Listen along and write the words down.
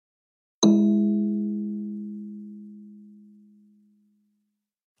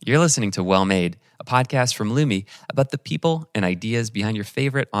You're listening to Well Made, a podcast from Lumi about the people and ideas behind your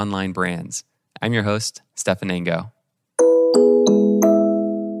favorite online brands. I'm your host, Stefan Ango.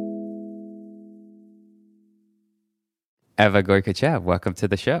 Eva Goykachev, welcome to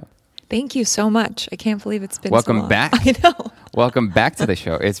the show. Thank you so much. I can't believe it's been Welcome so long. back. I know. Welcome back to the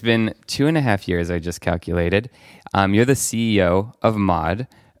show. It's been 2.5 years, I just calculated. You're the CEO of Maude.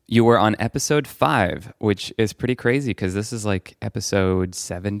 You were on episode 5, which is pretty crazy because this is like episode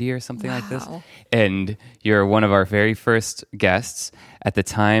 70 or something like this. And you're one of our very first guests. At the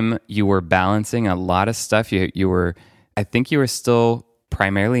time, you were balancing a lot of stuff. I think you were still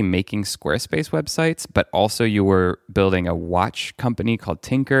primarily making Squarespace websites, but also you were building a watch company called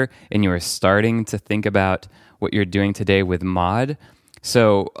Tinker, and you were starting to think about what you're doing today with Maude.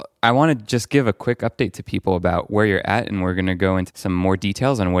 So I want to just give a quick update to people about where you're at, and we're going to go into some more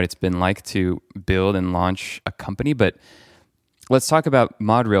details on what it's been like to build and launch a company. But let's talk about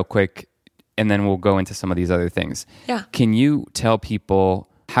Maude real quick, and then we'll go into some of these other things. Yeah. Can you tell people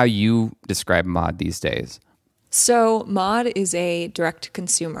how you describe Maude these days? So Maude is a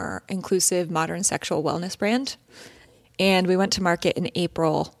direct-to-consumer, inclusive, modern sexual wellness brand. And we went to market in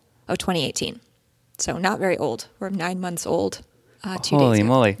April of 2018. So not very old. We're 9 months old. 2 days ago. Holy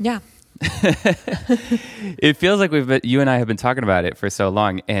moly. Yeah. It feels like you and I have been talking about it for so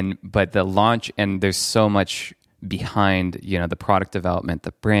long, but the launch, and there's so much behind, the product development,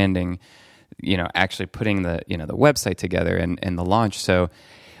 the branding, actually putting the website together and the launch. So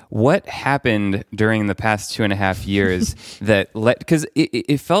what happened during the past 2.5 years because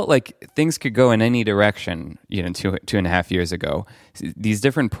it felt like things could go in any direction, 2.5 years ago. These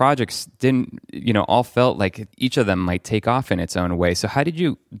different projects didn't, all felt like each of them might take off in its own way. So how did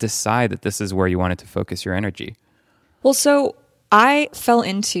you decide that this is where you wanted to focus your energy? Well, so I fell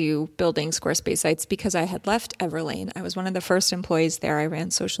into building Squarespace sites because I had left Everlane. I was one of the first employees there. I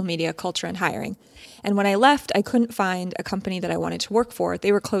ran social media, culture, and hiring. And when I left, I couldn't find a company that I wanted to work for.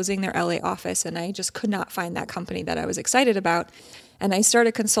 They were closing their LA office, and I just could not find that company that I was excited about. And I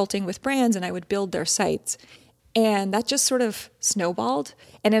started consulting with brands, and I would build their sites. And that just sort of snowballed,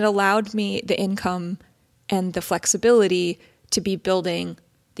 and it allowed me the income and the flexibility to be building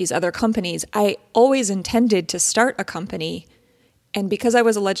these other companies. I always intended to start a company. And because I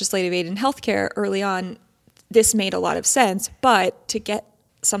was a legislative aide in healthcare early on, this made a lot of sense. But to get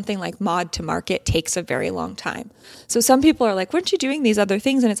something like Maude to market takes a very long time. So some people are like, weren't you doing these other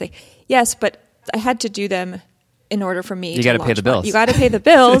things? And it's like, yes, but I had to do them in order for me to launch. You got to pay the bills. You got to pay the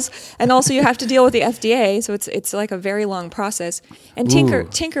bills. And also you have to deal with the FDA. So it's like a very long process. And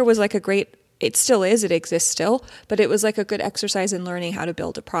Tinker was like it still is, it exists still, but it was like a good exercise in learning how to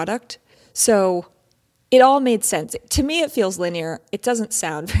build a product. So it all made sense. To me, it feels linear. It doesn't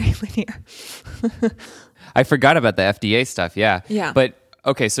sound very linear. I forgot about the FDA stuff, yeah. Yeah. But,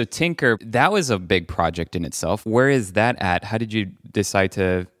 okay, so Tinker, that was a big project in itself. Where is that at? How did you decide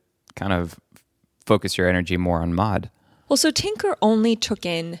to kind of focus your energy more on Maude? Well, so Tinker only took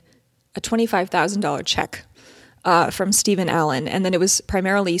in a $25,000 check from Stephen Allen, and then it was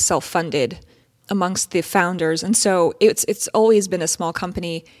primarily self-funded amongst the founders. And so it's always been a small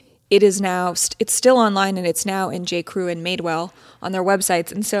company. It is now, it's still online, and it's now in J.Crew and Madewell on their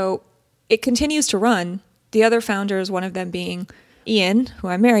websites. And so it continues to run. The other founders, one of them being Ian, who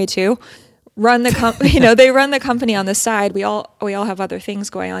I'm married to, run the company. They run the company on the side. We all have other things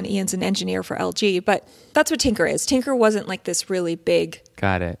going on. Ian's an engineer for LG, but that's what Tinker is. Tinker wasn't like this really big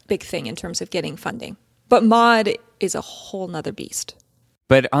thing in terms of getting funding. But Maude is a whole nother beast.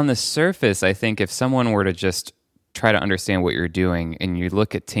 But on the surface, I think if someone were to just try to understand what you're doing, and you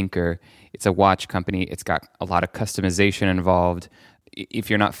look at Tinker, it's a watch company. It's got a lot of customization involved. If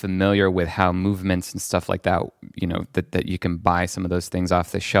you're not familiar with how movements and stuff like that, that you can buy some of those things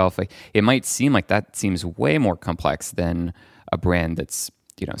off the shelf, it might seem like that seems way more complex than a brand that's,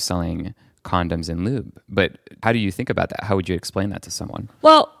 selling condoms and lube. But how do you think about that? How would you explain that to someone?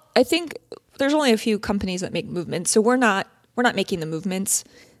 Well, I think there's only a few companies that make movements. So we're not making the movements.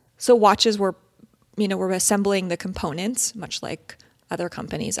 So watches we're assembling the components, much like other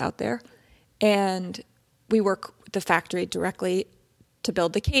companies out there. And we work with the factory directly to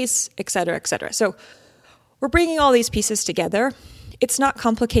build the case, et cetera, et cetera. So we're bringing all these pieces together. It's not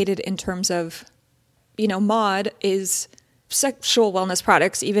complicated in terms of, Maude is sexual wellness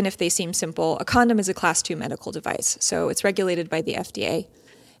products, even if they seem simple. A condom is a Class 2 medical device, so it's regulated by the FDA.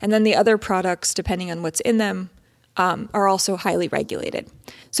 And then the other products, depending on what's in them, are also highly regulated.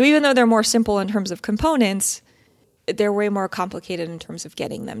 So even though they're more simple in terms of components, they're way more complicated in terms of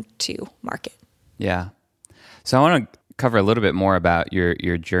getting them to market. Yeah. So I want to cover a little bit more about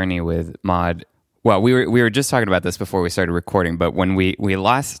your journey with Maude. Well, we were just talking about this before we started recording, but when we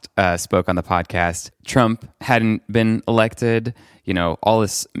last spoke on the podcast, Trump hadn't been elected. You know, all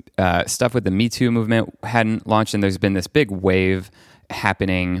this stuff with the Me Too movement hadn't launched, and there's been this big wave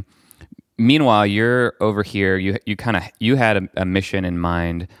happening. Meanwhile, you're over here. You had a mission in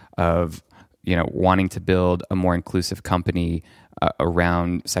mind of, you know, wanting to build a more inclusive company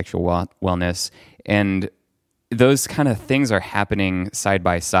around sexual wellness, and those kind of things are happening side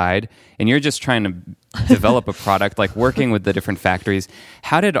by side, and you're just trying to develop a product, like working with the different factories.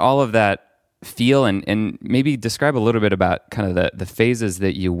 How did all of that feel? And maybe describe a little bit about kind of the phases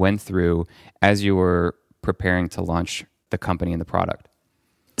that you went through as you were preparing to launch the company and the product.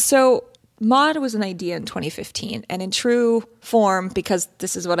 So Maude was an idea in 2015, and in true form, because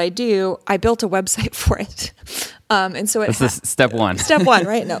this is what I do, I built a website for it. And so that's step one. Step one,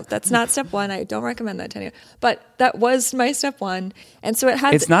 right? No, that's not step one. I don't recommend that to anyone. But that was my step one. And so it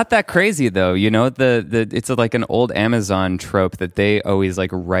had. It's not that crazy though. You know, it's like an old Amazon trope that they always like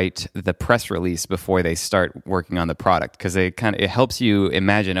write the press release before they start working on the product, because it helps you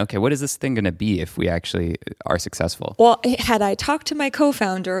imagine, okay, what is this thing going to be if we actually are successful? Well, had I talked to my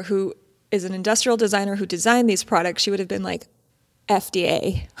co-founder, who is an industrial designer who designed these products, she would have been like,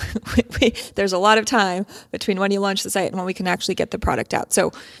 FDA. There's a lot of time between when you launch the site and when we can actually get the product out.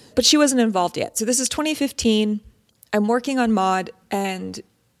 So, but she wasn't involved yet. So this is 2015. I'm working on Maude, and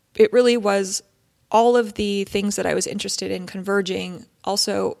it really was all of the things that I was interested in converging.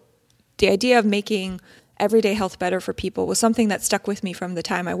 Also, the idea of making everyday health better for people was something that stuck with me from the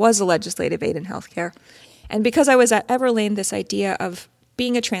time I was a legislative aide in healthcare. And because I was at Everlane, this idea of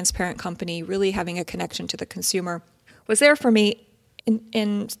being a transparent company, really having a connection to the consumer, was there for me.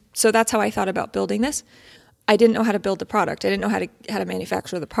 And so that's how I thought about building this. I didn't know how to build the product. I didn't know how to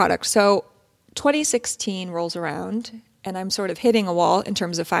manufacture the product. So 2016 rolls around, and I'm sort of hitting a wall in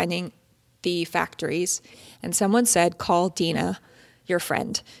terms of finding the factories. And someone said, call Dina, your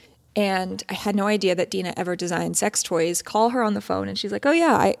friend. And I had no idea that Dina ever designed sex toys. Call her on the phone, and she's like, oh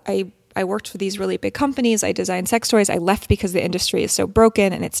yeah, I worked for these really big companies. I designed sex toys. I left because the industry is so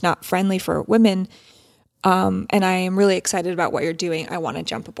broken and it's not friendly for women. And I am really excited about what you're doing. I want to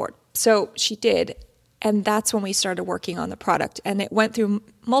jump aboard. So she did. And that's when we started working on the product. And it went through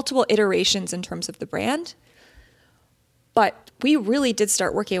multiple iterations in terms of the brand. But we really did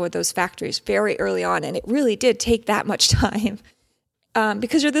start working with those factories very early on. And it really did take that much time.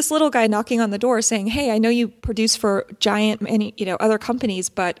 Because you're this little guy knocking on the door saying, hey, I know you produce for giant, other companies,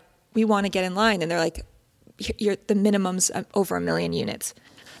 but we want to get in line. And they're like, the minimum's over 1 million units.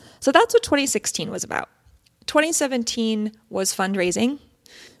 So that's what 2016 was about. 2017 was fundraising,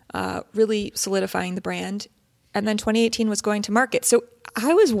 really solidifying the brand. And then 2018 was going to market. So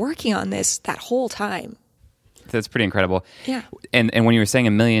I was working on this that whole time. That's pretty incredible. Yeah. And when you were saying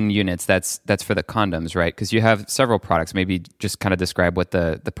 1 million units, that's for the condoms, right? Because you have several products. Maybe just kind of describe what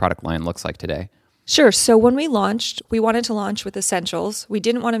the product line looks like today. Sure. So when we launched, we wanted to launch with essentials. We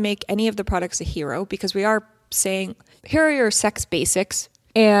didn't want to make any of the products a hero, because we are saying, here are your sex basics.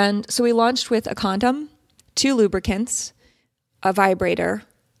 And so we launched with a condom, 2 lubricants, a vibrator,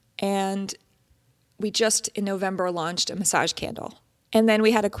 and we just in November launched a massage candle. And then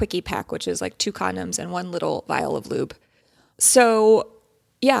we had a quickie pack, which is like 2 condoms and 1 little vial of lube. So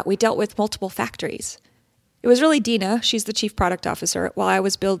yeah, we dealt with multiple factories. It was really Dina, she's the chief product officer. While I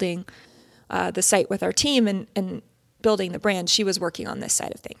was building the site with our team and building the brand, she was working on this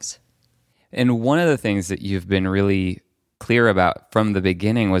side of things. And one of the things that you've been really clear about from the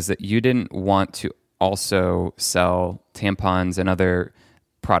beginning was that you didn't want to also sell tampons and other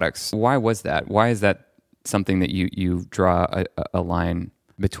products. Why was that? Why is that something that you draw a line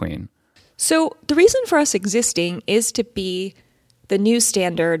between? So the reason for us existing is to be the new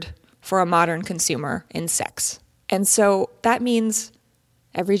standard for a modern consumer in sex. And so that means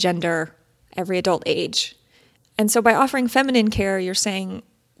every gender, every adult age. And so by offering feminine care, you're saying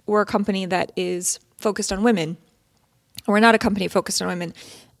we're a company that is focused on women. We're not a company focused on women.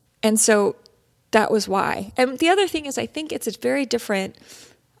 And so that was why. And the other thing is, I think it's a very different,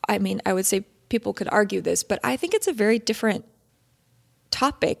 I would say people could argue this, but I think it's a very different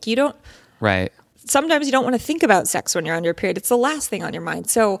topic. Right. Sometimes you don't want to think about sex when you're on your period. It's the last thing on your mind.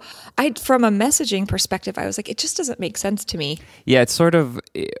 So from a messaging perspective, I was like, it just doesn't make sense to me. Yeah, it's sort of,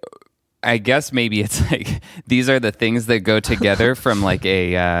 I guess maybe it's like, these are the things that go together from like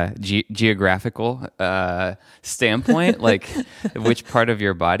a geographical standpoint, like which part of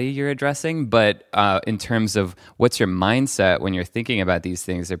your body you're addressing. But in terms of what's your mindset when you're thinking about these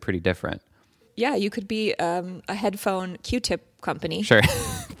things, they're pretty different. Yeah, you could be a headphone Q-tip company. Sure.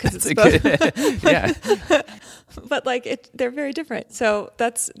 Because it's both. Yeah. But they're very different. So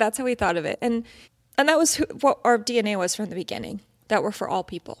that's how we thought of it. And And that was what our DNA was from the beginning, that we're for all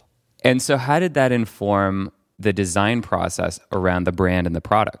people. And so how did that inform the design process around the brand and the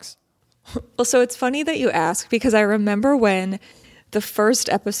products? Well, so it's funny that you ask, because I remember when the first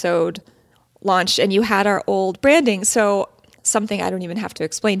episode launched and you had our old branding. So something I don't even have to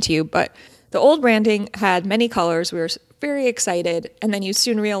explain to you, but the old branding had many colors. We were very excited. And then you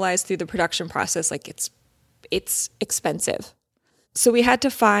soon realize through the production process, like it's expensive. So we had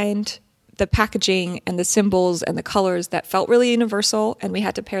to find the packaging and the symbols and the colors that felt really universal, and we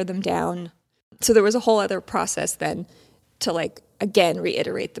had to pare them down. So there was a whole other process then to again,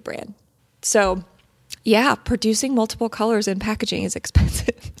 reiterate the brand. So yeah, producing multiple colors in packaging is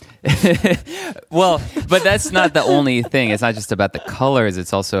expensive. Well, but that's not the only thing. It's not just about the colors.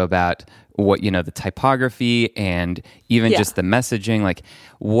 It's also about what, the typography and even just the messaging. Like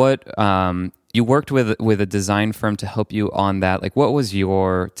what, you worked with a design firm to help you on that. Like what was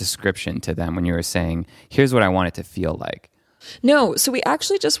your description to them when you were saying, here's what I want it to feel like? No, so we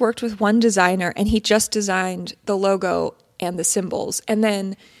actually just worked with one designer, and he just designed the logo and the symbols. And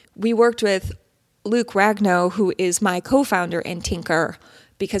then we worked with Luke Ragnow, who is my co-founder and Tinker,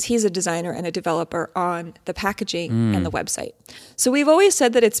 because he's a designer and a developer on the packaging and the website. So we've always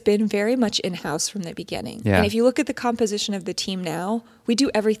said that it's been very much in-house from the beginning. Yeah. And if you look at the composition of the team now, we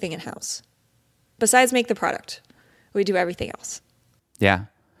do everything in-house. Besides make the product, we do everything else. Yeah.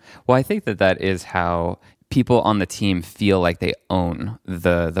 Well, I think that is how people on the team feel like they own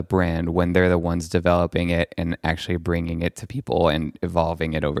the brand when they're the ones developing it and actually bringing it to people and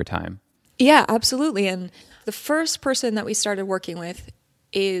evolving it over time. Yeah, absolutely. And the first person that we started working with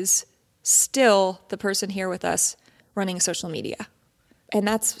is still the person here with us running social media. And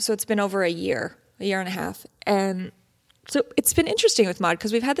so it's been over a year and a half. And so it's been interesting with Mod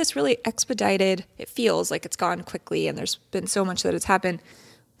because we've had this really expedited, it feels like it's gone quickly and there's been so much that has happened.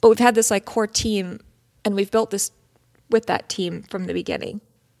 But we've had this core team, and we've built this with that team from the beginning.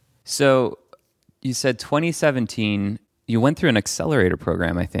 So you said 2017, you went through an accelerator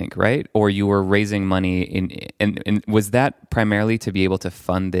program, I think, right? Or you were raising money and was that primarily to be able to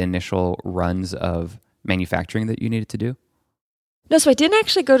fund the initial runs of manufacturing that you needed to do? No, so I didn't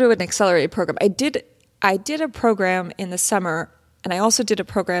actually go to an accelerator program. I did a program in the summer, and I also did a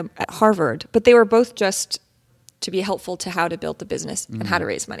program at Harvard, but they were both just to be helpful to how to build the business and how to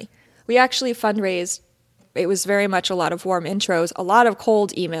raise money. We actually fundraised. It was very much a lot of warm intros, a lot of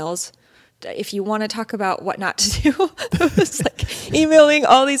cold emails. If you want to talk about what not to do, it was emailing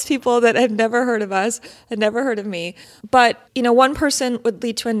all these people that had never heard of us, had never heard of me. But, one person would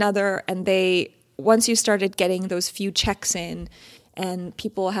lead to another, and once you started getting those few checks in and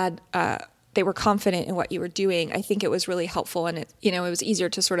people had, they were confident in what you were doing, I think it was really helpful, and it was easier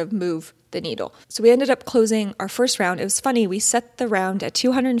to sort of move the needle. So we ended up closing our first round. It was funny. We set the round at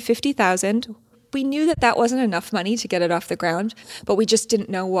 $250,000. We knew that wasn't enough money to get it off the ground, but we just didn't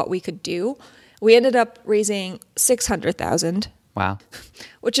know what we could do. We ended up raising $600,000. Wow.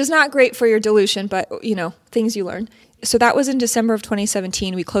 Which is not great for your dilution, but things you learn. So that was in December of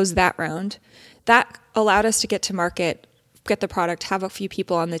 2017. We closed that round. That allowed us to get to market, get the product, have a few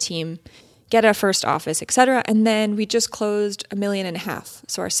people on the team, get our first office, etc. And then we just closed $1.5 million.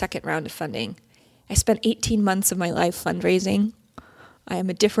 So our second round of funding. I spent 18 months of my life fundraising. I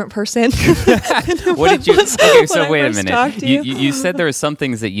am a different person. What did you? Okay, so wait a minute. You said there were some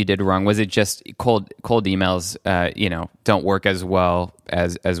things that you did wrong. Was it just cold emails? Don't work as well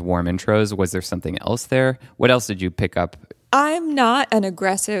as warm intros. Was there something else there? What else did you pick up? I'm not an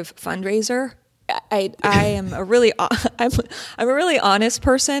aggressive fundraiser. I am a really I'm a really honest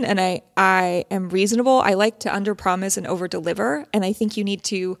person, and I am reasonable. I like to underpromise and overdeliver, and I think you need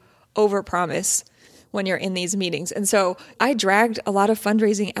to overpromise when you're in these meetings. And so I dragged a lot of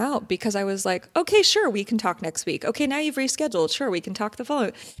fundraising out because I was like, okay, sure, we can talk next week. Okay, now you've rescheduled. Sure, we can talk the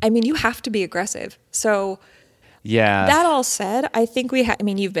following. I mean, you have to be aggressive. So yeah. That all said, I think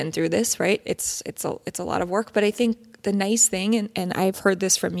you've been through this, right? It's a lot of work, but I think the nice thing, and I've heard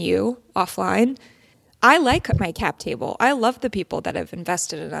this from you offline, I like my cap table. I love the people that have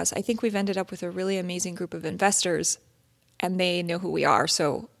invested in us. I think we've ended up with a really amazing group of investors, and they know who we are.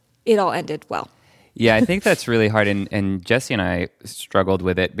 So it all ended well. Yeah, I think that's really hard. And Jesse and I struggled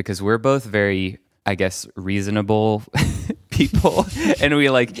with it because we're both very, I guess, reasonable people. And we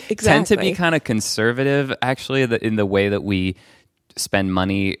tend to be kind of conservative, actually, in the way that we spend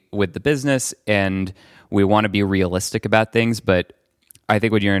money with the business. And we want to be realistic about things. But I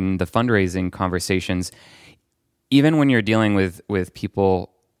think when you're in the fundraising conversations, even when you're dealing with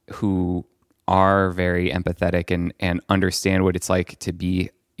people who are very empathetic and understand what it's like to be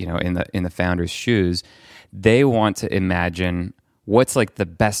in the founder's shoes, they want to imagine what's like the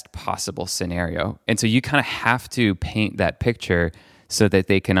best possible scenario. And so you kind of have to paint that picture so that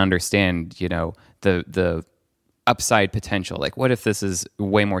they can understand, the upside potential. Like, what if this is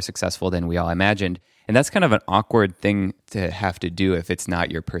way more successful than we all imagined? And that's kind of an awkward thing to have to do if it's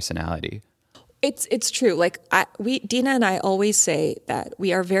not your personality. It's true. Like Dina and I always say that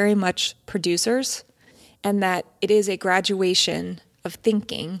we are very much producers, and that it is a graduation of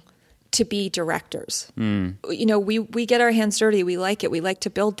thinking to be directors. We get our hands dirty. We like it. We like to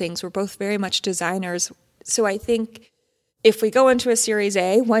build things. We're both very much designers. So I think if we go into a Series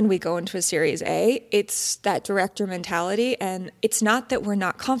A, when we go into a Series A, it's that director mentality. And it's not that we're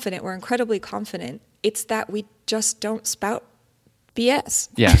not confident. We're incredibly confident. It's that we just don't spout BS.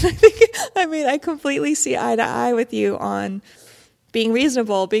 Yeah. I completely see eye to eye with you on being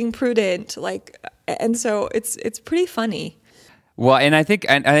reasonable, being prudent, and so it's pretty funny. Well, and I think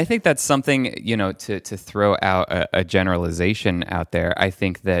that's something, to throw out a generalization out there. I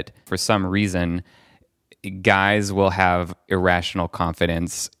think that for some reason, guys will have irrational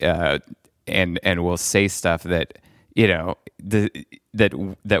confidence and will say stuff that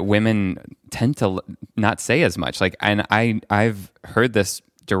that women tend to not say as much. Like, and I've heard this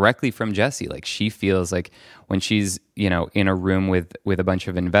directly from Jessie. Like, she feels like when she's in a room with a bunch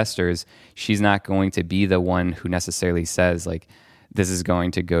of investors, she's not going to be the one who necessarily says like, this is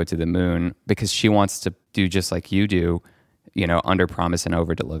going to go to the moon, because she wants to do just like you do, under promise and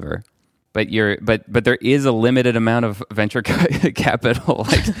over deliver. But there is a limited amount of venture capital.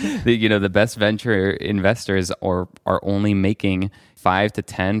 Like the best venture investors are only making 5 to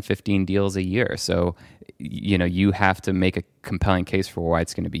 10, 15 deals a year. So you have to make a compelling case for why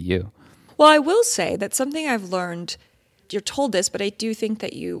it's going to be you. Well, I will say that something I've learned. You're told this, but I do think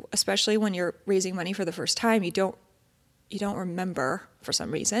that you, especially when you're raising money for the first time, you don't remember for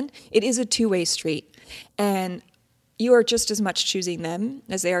some reason. It is a two-way street, and you are just as much choosing them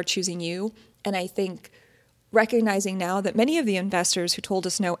as they are choosing you. And I think recognizing now that many of the investors who told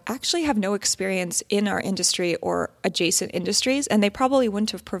us no actually have no experience in our industry or adjacent industries, and they probably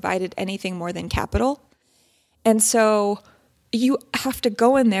wouldn't have provided anything more than capital. And so you have to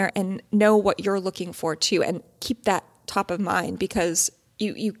go in there and know what you're looking for too, and keep that top of mind, because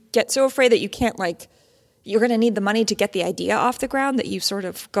you get so afraid that you can't, you're going to need the money to get the idea off the ground, that you sort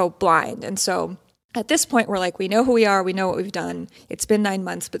of go blind. And so at this point, we're like, we know who we are, we know what we've done. It's been 9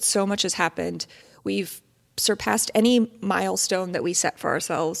 months, but so much has happened. We've surpassed any milestone that we set for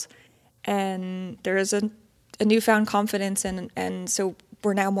ourselves. And there is a newfound confidence, and so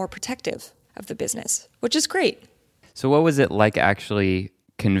we're now more protective of the business, which is great. So what was it like actually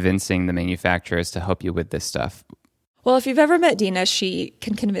convincing the manufacturers to help you with this stuff? Well, if you've ever met Dina, she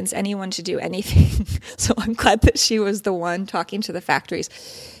can convince anyone to do anything. So I'm glad that she was the one talking to the factories.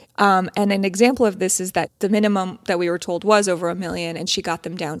 And an example of this is that the minimum that we were told was over $1 million, and she got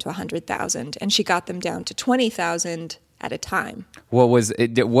them down to 100,000, and she got them down to 20,000 at a time. What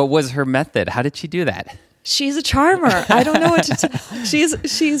was her method? How did she do that? She's a charmer. I don't know what to tell.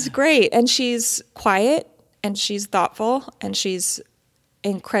 She's great, and she's quiet, and she's thoughtful, and she's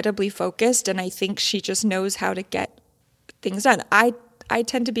incredibly focused, and I think she just knows how to get things done. I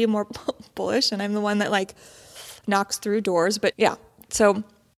tend to be more bullish, and I'm the one that knocks through doors. But yeah, so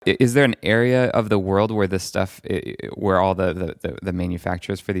is there an area of the world where this stuff, where all the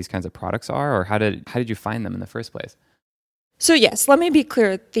manufacturers for these kinds of products are, or how did you find them in the first place? So yes, let me be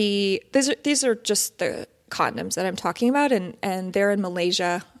clear. These are just the condoms that I'm talking about, and they're in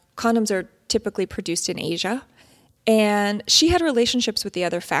Malaysia. Condoms are typically produced in Asia. And she had relationships with the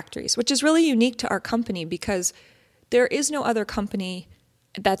other factories, which is really unique to our company, because there is no other company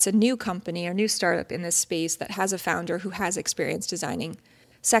that's a new company or new startup in this space that has a founder who has experience designing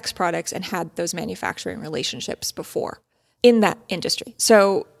sex products and had those manufacturing relationships before in that industry.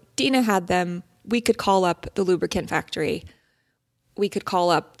 So Dina had them. We could call up the lubricant factory. We could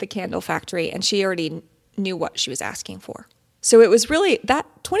call up the candle factory, and she already knew what she was asking for. So it was really that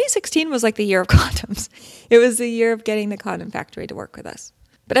 2016 was like the year of condoms. It was the year of getting the condom factory to work with us.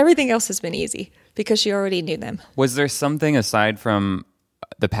 But everything else has been easy because she already knew them. Was there something aside from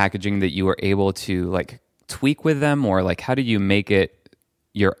the packaging that you were able to tweak with them, or how did you make it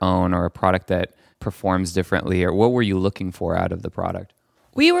your own, or a product that performs differently, or what were you looking for out of the product?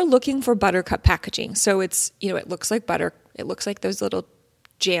 We were looking for buttercup packaging. So it's, it looks like butter. It looks like those little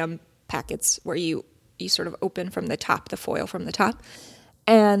jam packets where you sort of open from the top, the foil from the top.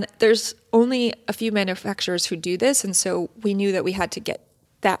 And there's only a few manufacturers who do this. And so we knew that we had to get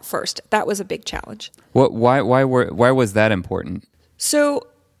that first. That was a big challenge. Why was that important? So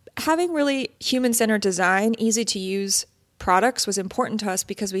having really human-centered design, easy to use products was important to us,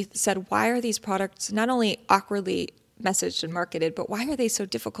 because we said, why are these products not only awkwardly messaged and marketed, but why are they so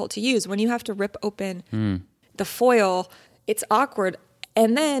difficult to use? When you have to rip open the foil, it's awkward.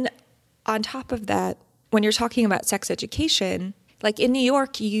 And then on top of that, when you're talking about sex education, like in New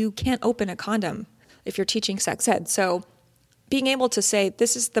York, you can't open a condom if you're teaching sex ed. So being able to say,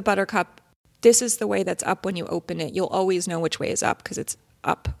 this is the buttercup, this is the way that's up when you open it, you'll always know which way is up because it's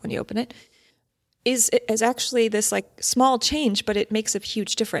up when you open it, is actually this like small change, but it makes a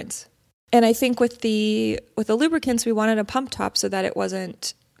huge difference. And I think with the lubricants, we wanted a pump top so that it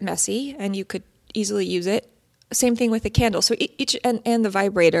wasn't messy and you could easily use it. Same thing with the candle. So each and the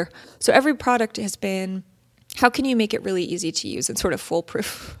vibrator. So every product has been, how can you make it really easy to use and sort of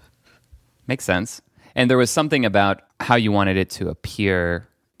foolproof? Makes sense. And there was something about how you wanted it to appear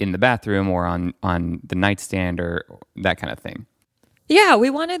in the bathroom or on the nightstand or that kind of thing. Yeah, we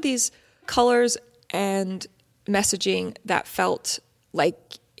wanted these colors and messaging that felt like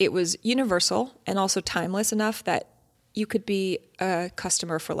it was universal and also timeless enough that you could be a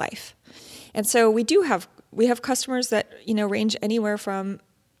customer for life. And so we have customers that, range anywhere from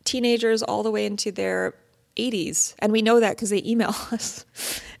teenagers all the way into their 80s. And we know that because they email us.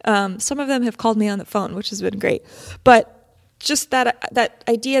 Some of them have called me on the phone, which has been great. But just that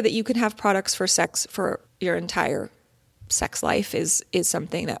idea that you can have products for sex for your entire sex life is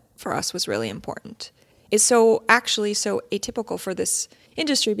something that for us was really important. Is so atypical for this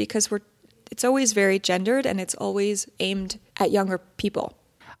industry because it's always very gendered and it's always aimed at younger people.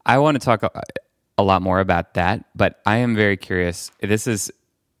 I want to talk a lot more about that, but I am very curious. This is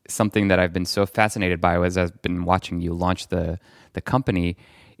something that I've been so fascinated by as I've been watching you launch the company,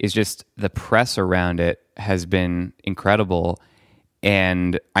 is just the press around it has been incredible.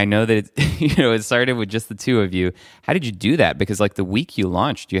 And I know that it started with just the two of you. How did you do that? Because like the week you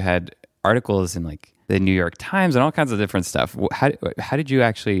launched, you had articles in like the New York Times and all kinds of different stuff. How did you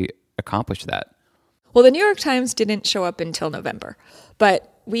actually accomplish that? Well, the New York Times didn't show up until November,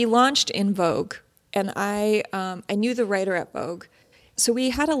 but we launched in Vogue, and I knew the writer at Vogue. So we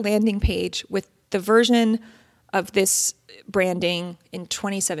had a landing page with the version of this branding in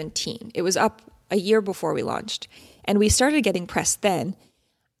 2017. It was up a year before we launched, and we started getting press then.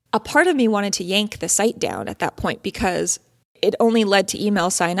 A part of me wanted to yank the site down at that point because it only led to email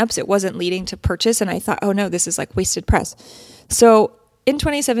signups. It wasn't leading to purchase, and I thought, oh no, this is like wasted press. So in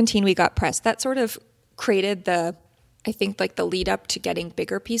 2017, we got press. That sort of created the lead up to getting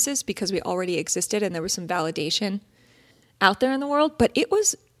bigger pieces because we already existed and there was some validation out there in the world. But it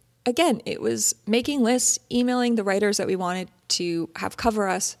was making lists, emailing the writers that we wanted to have cover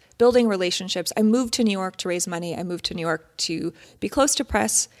us, building relationships. I moved to New York to raise money. I moved to New York to be close to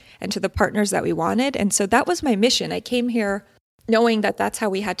press and to the partners that we wanted. And so that was my mission. I came here knowing that that's how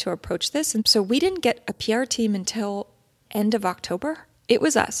we had to approach this. And so we didn't get a PR team until end of October. It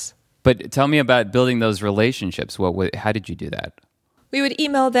was us. But tell me about building those relationships. How did you do that? We would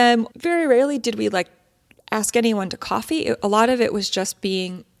email them. Very rarely did we ask anyone to coffee. A lot of it was just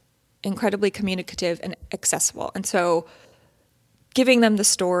being incredibly communicative and accessible. And so giving them the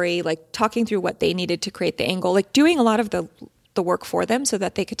story, talking through what they needed to create the angle, doing a lot of the work for them so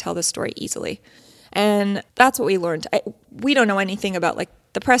that they could tell the story easily. And that's what we learned. We don't know anything about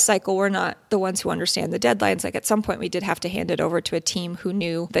the press cycle. We're not the ones who understand the deadlines. At some point we did have to hand it over to a team who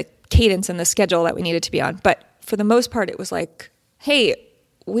knew the cadence and the schedule that we needed to be on. But for the most part, it was hey,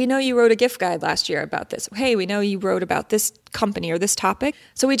 we know you wrote a gift guide last year about this. Hey, we know you wrote about this company or this topic.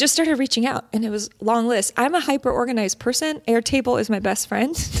 So we just started reaching out, and it was a long list. I'm a hyper-organized person. Airtable is my best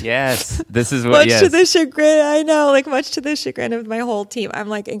friend. Yes, this is what, much to the chagrin, I know, much to the chagrin of my whole team.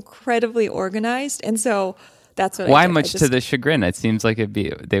 I'm incredibly organized, and so that's what Why I did. much to the chagrin? It seems like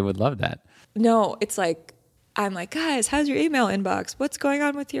they would love that. No, it's I'm guys, how's your email inbox? What's going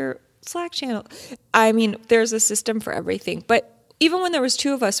on with your Slack channel? I mean, there's a system for everything, but even when there was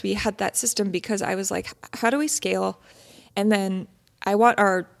two of us, we had that system because I was how do we scale? And then I want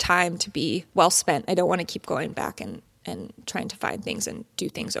our time to be well spent. I don't want to keep going back and trying to find things and do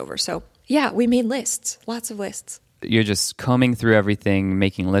things over. So yeah, we made lists, lots of lists. You're just combing through everything,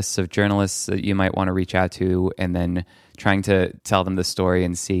 making lists of journalists that you might want to reach out to, and then trying to tell them the story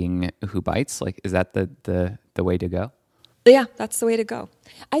and seeing who bites. Is that the way to go? Yeah, that's the way to go.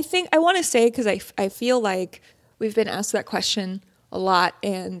 I think I want to say, because I feel like we've been asked that question a lot,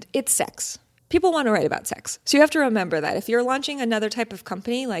 and it's sex. People want to write about sex. So you have to remember that. If you're launching another type of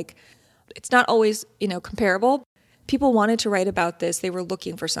company, it's not always, comparable. People wanted to write about this. They were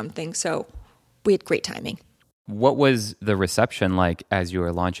looking for something. So we had great timing. What was the reception like as you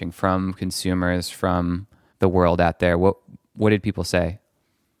were launching from consumers, from the world out there? What did people say?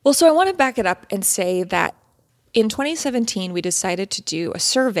 Well, so I want to back it up and say that in 2017, we decided to do a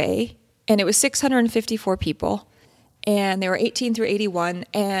survey, and it was 654 people. and they were 18 through 81,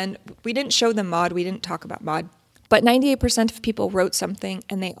 and we didn't show them mod, we didn't talk about mod, but 98% of people wrote something,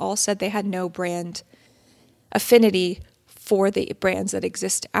 and they all said they had no brand affinity for the brands that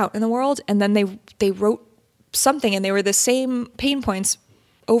exist out in the world, and then they wrote something, and they were the same pain points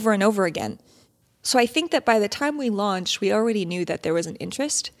over and over again. So I think that by the time we launched, we already knew that there was an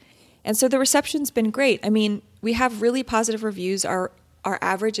interest, and so the reception's been great. I mean, we have really positive reviews. Our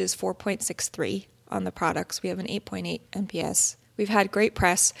average is 4.63 on the products. We have an 8.8 NPS. We've had great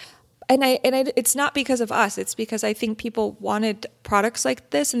press. And it's not because of us. It's because I think people wanted products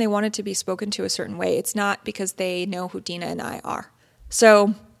like this and they wanted to be spoken to a certain way. It's not because they know who Dina and I are.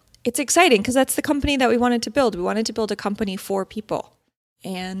 So it's exciting because that's the company that we wanted to build. We wanted to build a company for people.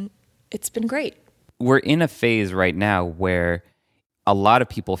 And it's been great. We're in a phase right now where a lot of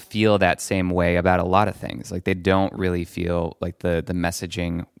people feel that same way about a lot of things. Like they don't really feel like the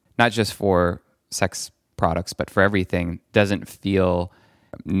messaging, not just for sex products, but for everything, doesn't feel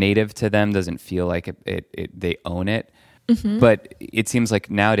native to them, doesn't feel like they own it. Mm-hmm. But it seems like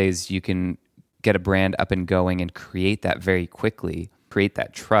nowadays you can get a brand up and going and create that very quickly, create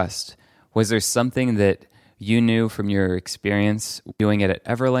that trust. Was there something that you knew from your experience doing it at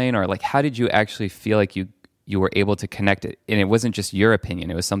Everlane, or like how did you actually feel like you were able to connect it? And it wasn't just your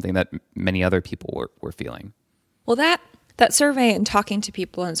opinion, it was something that many other people were feeling. Well, that survey and talking to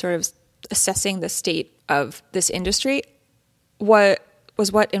people and sort of assessing the state of this industry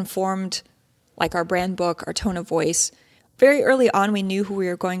was what informed like our brand book, our tone of voice. Very early on, we knew who we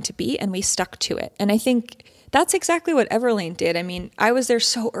were going to be and we stuck to it. And I think that's exactly what Everlane did. I mean, I was there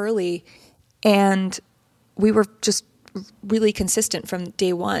so early and we were just really consistent from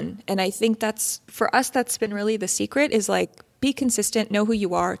day one. And I think that's, for us, that's been really the secret is like, be consistent, know who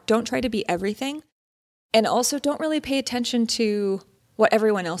you are, don't try to be everything. And also don't really pay attention to what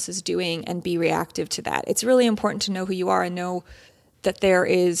everyone else is doing and be reactive to that. It's really important to know who you are and know that there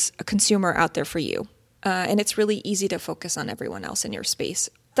is a consumer out there for you. And it's really easy to focus on everyone else in your space.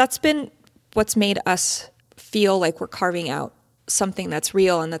 That's been what's made us feel like we're carving out something that's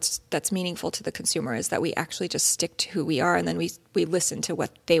real and that's meaningful to the consumer, is that we actually just stick to who we are and then we listen to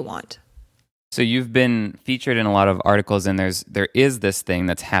what they want. So you've been featured in a lot of articles, and there is this thing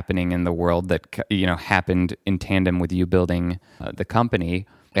that's happening in the world that happened in tandem with you building the company,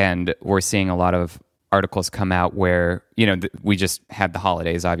 and we're seeing a lot of articles come out where we just had the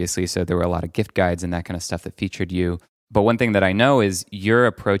holidays, obviously, so there were a lot of gift guides and that kind of stuff that featured you. But one thing that I know is you're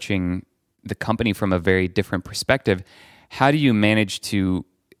approaching the company from a very different perspective. How do you manage to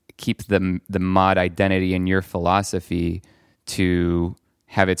keep the mod identity and your philosophy to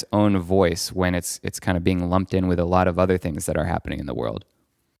have its own voice when it's kind of being lumped in with a lot of other things that are happening in the world?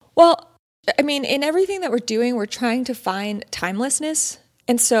 Well, I mean, in everything that we're doing, we're trying to find timelessness.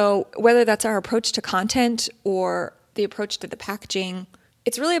 And so whether that's our approach to content or the approach to the packaging,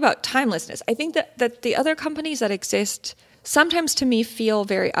 it's really about timelessness. I think that the other companies that exist sometimes to me feel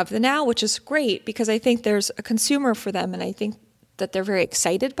very of the now, which is great because I think there's a consumer for them and I think that they're very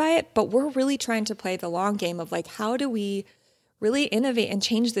excited by it. But we're really trying to play the long game of like, how do we really innovate and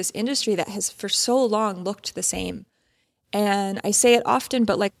change this industry that has for so long looked the same? And I say it often,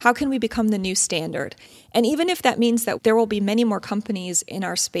 but like, how can we become the new standard? And even if that means that there will be many more companies in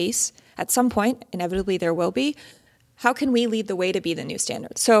our space at some point, inevitably there will be, how can we lead the way to be the new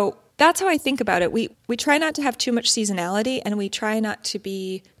standard? So that's how I think about it. We try not to have too much seasonality and we try not to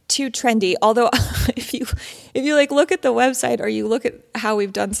be too trendy. Although if you like look at the website or you look at how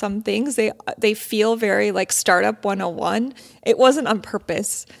we've done some things, they feel very like startup 101. It wasn't on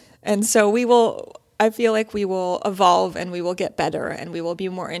purpose. And so I feel like we will evolve and we will get better and we will be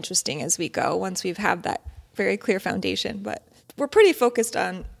more interesting as we go once we've had that very clear foundation. But we're pretty focused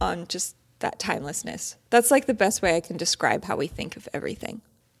on just that timelessness. That's like the best way I can describe how we think of everything.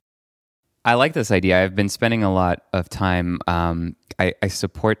 I like this idea. I've been spending a lot of time. I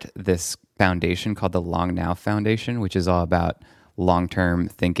support this foundation called the Long Now Foundation, which is all about long-term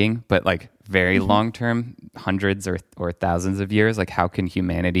thinking, but like very long-term, hundreds or thousands of years. Like how can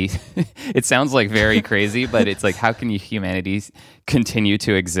humanity, it sounds like very crazy, but it's like, how can humanity continue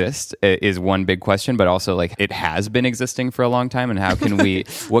to exist is one big question, but also like it has been existing for a long time. And how can we,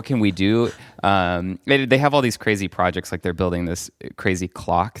 what can we do? They have all these crazy projects, like they're building this crazy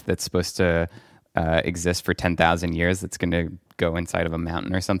clock that's supposed to exist for 10,000 years. That's going to go inside of a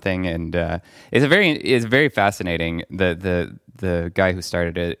mountain or something. And it's very fascinating. The guy who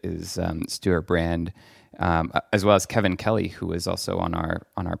started it is Stuart Brand, as well as Kevin Kelly, who was also on our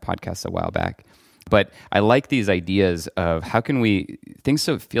podcast a while back. But I like these ideas of how can things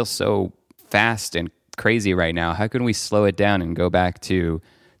feel so fast and crazy right now. How can we slow it down and go back to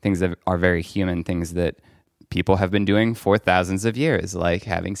things that are very human, things that people have been doing for thousands of years, like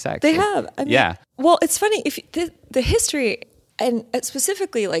having sex. They have. I mean, yeah. Well, it's funny if the history, and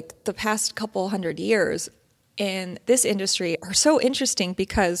specifically like the past couple hundred years in this industry, are so interesting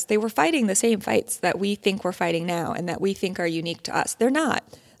because they were fighting the same fights that we think we're fighting now and that we think are unique to us. They're not.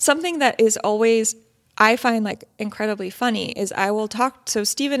 Something that is always, I find like incredibly funny, is I will talk. So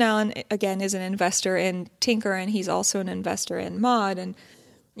Stephen Allen, again, is an investor in Tinker, and he's also an investor in Mod. And,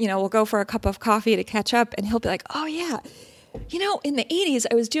 we'll go for a cup of coffee to catch up, and he'll be like, oh yeah, in the 80s,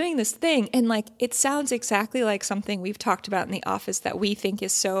 I was doing this thing, and like, it sounds exactly like something we've talked about in the office that we think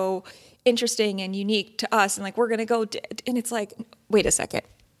is so interesting and unique to us. And like, we're going to go, and it's like, wait a second.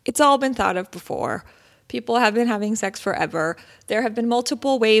 It's all been thought of before. People have been having sex forever. There have been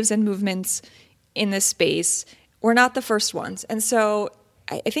multiple waves and movements in this space. We're not the first ones. And so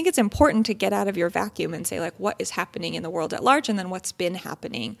I think it's important to get out of your vacuum and say, like, what is happening in the world at large, and then what's been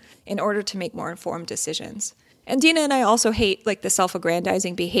happening, in order to make more informed decisions. And Dina and I also hate like the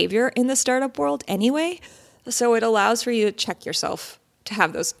self-aggrandizing behavior in the startup world anyway. So it allows for you to check yourself, to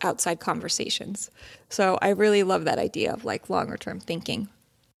have those outside conversations. So I really love that idea of like longer term thinking.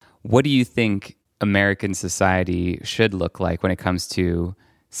 What do you think American society should look like when it comes to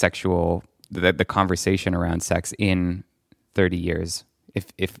the conversation around sex in 30 years,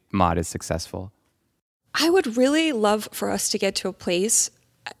 if Mod is successful? I would really love for us to get to a place,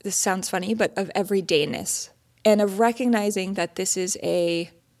 this sounds funny, but of everydayness, and of recognizing that this is a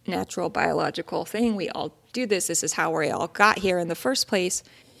natural biological thing. We all do this. This is how we all got here in the first place.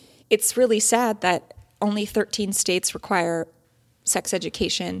 It's really sad that only 13 states require sex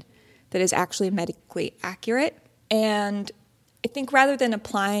education that is actually medically accurate. And I think rather than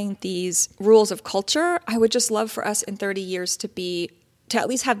applying these rules of culture, I would just love for us in 30 years to at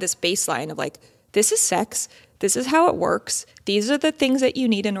least have this baseline of like, this is sex, this is how it works, these are the things that you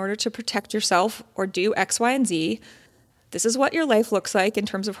need in order to protect yourself or do X, Y, and Z. This is what your life looks like in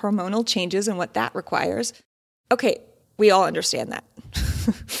terms of hormonal changes and what that requires. Okay, we all understand that.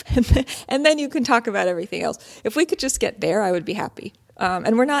 and then you can talk about everything else. If we could just get there, I would be happy.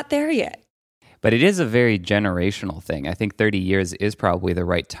 And we're not there yet. But it is a very generational thing. I think 30 years is probably the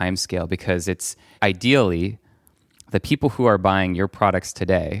right time scale, because it's ideally the people who are buying your products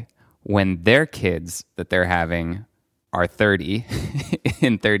today, when their kids that they're having are 30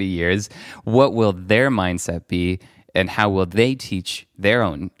 in 30 years, what will their mindset be, and how will they teach their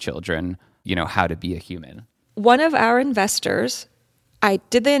own children, how to be a human? One of our investors, I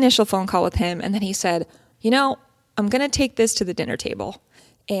did the initial phone call with him, and then he said, I'm going to take this to the dinner table.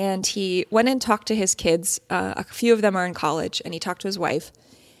 And he went and talked to his kids. A few of them are in college, and he talked to his wife.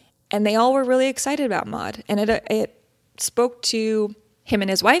 And they all were really excited about Mod. And it spoke to him and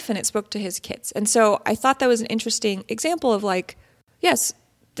his wife, and it spoke to his kids. And so I thought that was an interesting example of like, yes,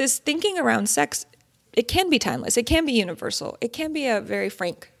 this thinking around sex, it can be timeless. It can be universal. It can be a very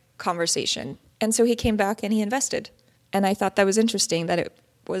frank conversation. And so he came back and he invested. And I thought that was interesting, that it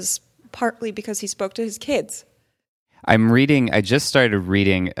was partly because he spoke to his kids. I just started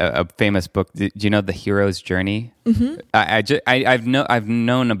reading a famous book. Do you know The Hero's Journey? Mm-hmm. I've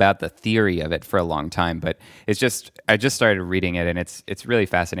known about the theory of it for a long time, but I just started reading it, and it's really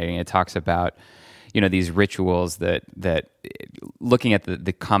fascinating. It talks about, these rituals that looking at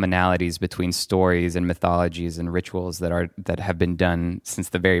the commonalities between stories and mythologies and rituals that have been done since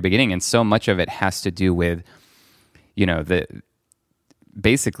the very beginning, and so much of it has to do with,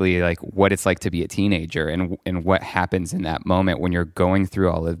 basically like what it's like to be a teenager, and what happens in that moment when you're going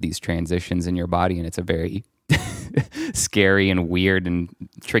through all of these transitions in your body, and it's a very scary and weird and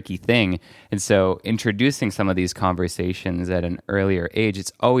tricky thing. And so introducing some of these conversations at an earlier age,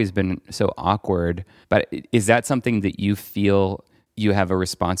 it's always been so awkward. But is that something that you feel you have a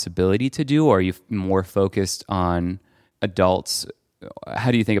responsibility to do, or are you more focused on adults?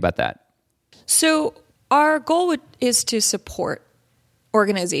 How do you think about that? So our goal is to support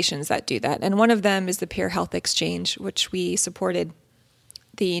organizations that do that. And one of them is the Peer Health Exchange, which we supported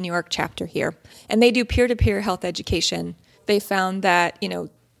the New York chapter here. And they do peer-to-peer health education. They found that,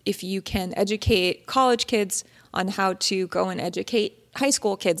 if you can educate college kids on how to go and educate high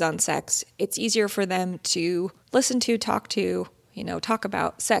school kids on sex, it's easier for them to listen to, talk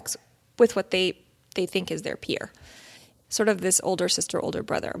about sex with what they think is their peer. Sort of this older sister, older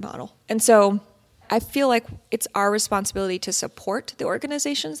brother model. And so I feel like it's our responsibility to support the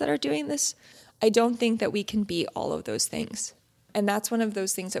organizations that are doing this. I don't think that we can be all of those things. And that's one of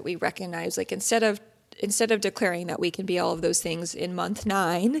those things that we recognize. Like instead of declaring that we can be all of those things in month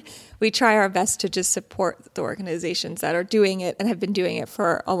 9, we try our best to just support the organizations that are doing it and have been doing it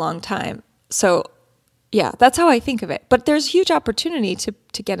for a long time. So yeah, that's how I think of it. But there's huge opportunity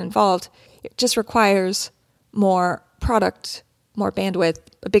to get involved. It just requires more product, more bandwidth,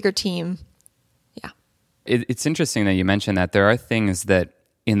 a bigger team. Yeah. It's interesting that you mentioned that. There are things that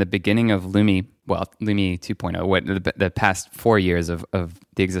in the beginning of Lumi 2.0, what the past 4 years of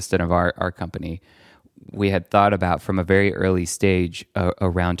the existence of our company, we had thought about from a very early stage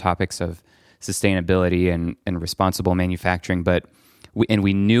around topics of sustainability and responsible manufacturing, but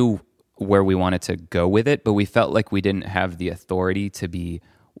we knew where we wanted to go with it, but we felt like we didn't have the authority to be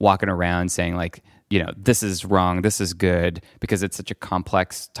walking around saying like, this is wrong, this is good, because it's such a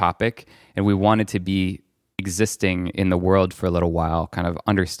complex topic, and we wanted to be existing in the world for a little while, kind of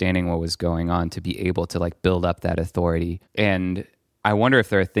understanding what was going on to be able to like build up that authority. And I wonder if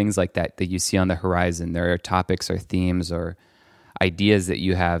there are things like that you see on the horizon. There are topics or themes or ideas that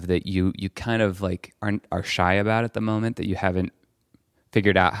you have that you kind of like are shy about at the moment, that you haven't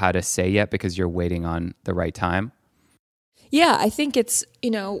figured out how to say yet because you're waiting on the right time. Yeah, I think it's,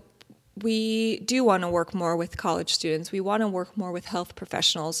 we do want to work more with college students. We want to work more with health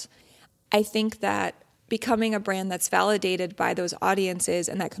professionals. I think that becoming a brand that's validated by those audiences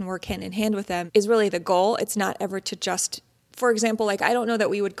and that can work hand in hand with them is really the goal. It's not ever to just, for example, like I don't know that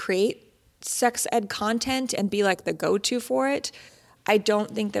we would create sex ed content and be like the go-to for it. I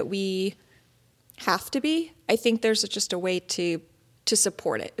don't think that we have to be. I think there's just a way to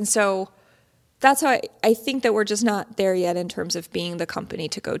support it. And so that's how I think that we're just not there yet in terms of being the company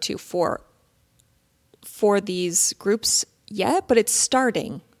to go to for these groups yet, but it's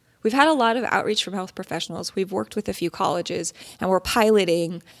starting. We've had a lot of outreach from health professionals. We've worked with a few colleges, and we're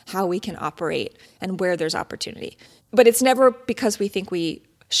piloting how we can operate and where there's opportunity. But it's never because we think we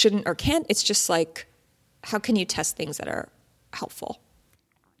shouldn't or can't. It's just like, how can you test things that are helpful?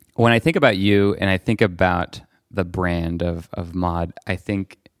 When I think about you and I think about the brand of Maude, I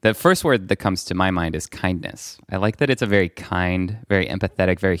think the first word that comes to my mind is kindness. I like that it's a very kind, very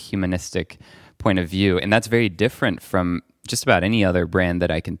empathetic, very humanistic point of view. And that's very different from just about any other brand that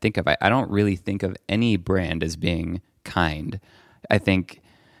I can think of. I don't really think of any brand as being kind. I think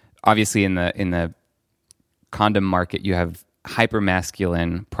obviously in the condom market, you have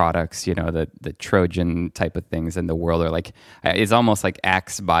hyper-masculine products, the Trojan type of things in the world are like, it's almost like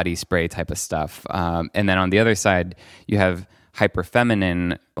Axe body spray type of stuff. And then on the other side, you have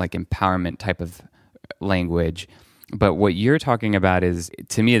hyper-feminine, like empowerment type of language. But what you're talking about is,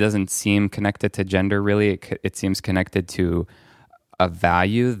 to me, it doesn't seem connected to gender, really. It seems connected to a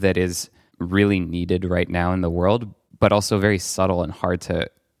value that is really needed right now in the world, but also very subtle and hard to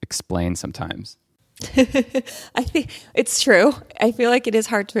explain sometimes. I think it's true. I feel like it is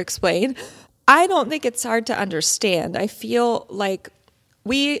hard to explain. I don't think it's hard to understand. I feel like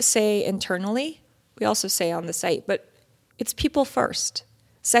we say internally, we also say on the site, but it's people first.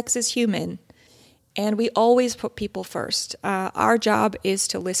 Sex is human. And we always put people first. Our job is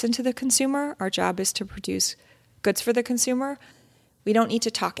to listen to the consumer. Our job is to produce goods for the consumer. We don't need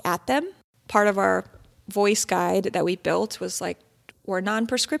to talk at them. Part of our voice guide that we built was like, we're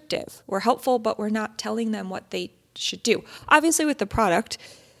non-prescriptive. We're helpful, but we're not telling them what they should do. Obviously, with the product,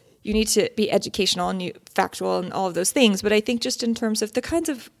 you need to be educational and factual and all of those things. But I think just in terms of the kinds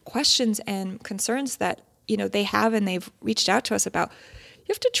of questions and concerns that they have and they've reached out to us about,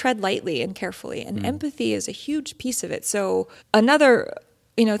 you have to tread lightly and carefully, and empathy is a huge piece of it. So another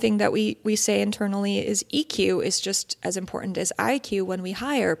thing that we say internally is EQ is just as important as IQ when we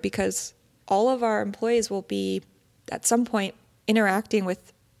hire, because all of our employees will be at some point interacting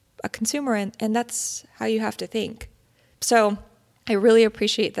with a consumer, and that's how you have to think. So I really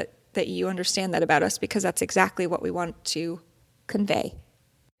appreciate that you understand that about us, because that's exactly what we want to convey.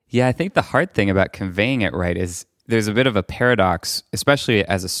 Yeah, I think the hard thing about conveying it right is there's a bit of a paradox, especially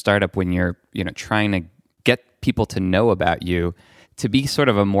as a startup, when you're trying to get people to know about you, to be sort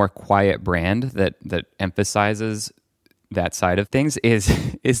of a more quiet brand that emphasizes that side of things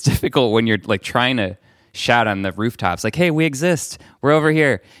is difficult when you're like trying to shout on the rooftops like, hey, we exist, we're over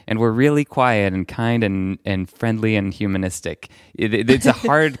here, and we're really quiet and kind and friendly and humanistic. It's a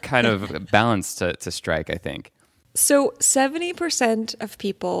hard kind of balance to strike, I think. So 70% of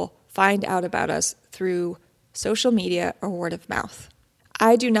people find out about us through social media or word of mouth.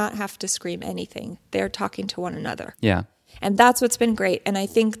 I do not have to scream anything. They're talking to one another. Yeah. And that's what's been great. And I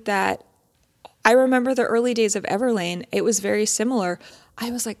think that I remember the early days of Everlane, it was very similar.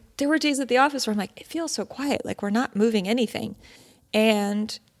 I was like, there were days at the office where I'm like, it feels so quiet, like we're not moving anything.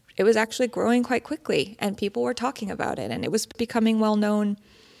 And it was actually growing quite quickly, and people were talking about it, and it was becoming well known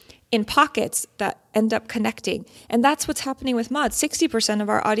in pockets that end up connecting. And that's what's happening with Maude. 60% of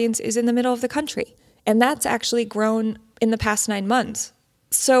our audience is in the middle of the country. And that's actually grown in the past 9 months.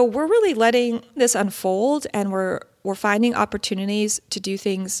 So we're really letting this unfold, and we're finding opportunities to do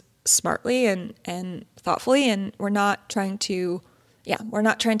things smartly and thoughtfully. And we're not trying to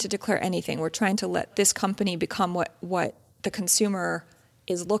declare anything. We're trying to let this company become what the consumer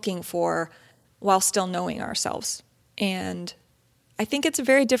is looking for while still knowing ourselves. And I think it's a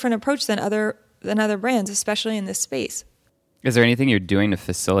very different approach than other brands, especially in this space. Is there anything you're doing to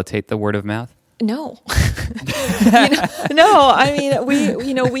facilitate the word of mouth? No. No. I mean,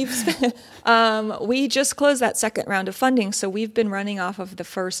 we just closed that second round of funding, so we've been running off of the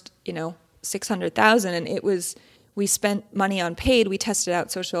first, $600,000, and we spent money on paid. We tested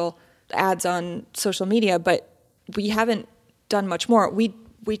out social ads on social media, but we haven't done much more. We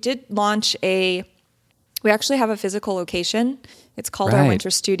did launch we actually have a physical location. It's called our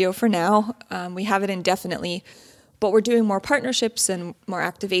Winter Studio for now. We have it indefinitely, but we're doing more partnerships and more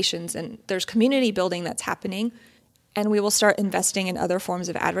activations, and there's community building that's happening, and we will start investing in other forms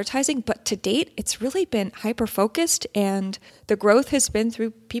of advertising. But to date, it's really been hyper-focused, and the growth has been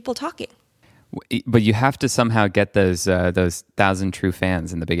through people talking. But you have to somehow get those 1,000 true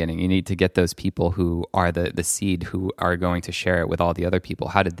fans in the beginning. You need to get those people who are the seed, who are going to share it with all the other people.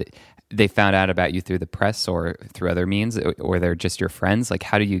 How did they found out about you through the press or through other means, or they're just your friends? Like,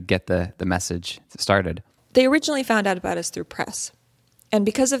 how do you get the message started? They originally found out about us through press. And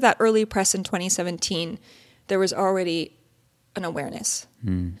because of that early press in 2017, there was already an awareness,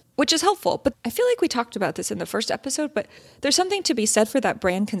 which is helpful. But I feel like we talked about this in the first episode, but there's something to be said for that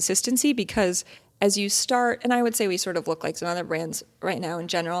brand consistency, because as you start, and I would say we sort of look like some other brands right now in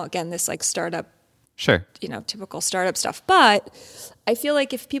general, again, this like startup, sure, typical startup stuff. But I feel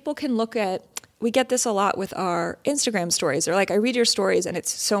like if people can look at, we get this a lot with our Instagram stories, or like I read your stories and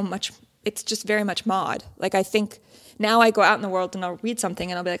it's just very much Maude. Like I think now I go out in the world and I'll read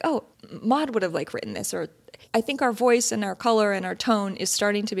something and I'll be like, oh, Maude would have like written this, or I think our voice and our color and our tone is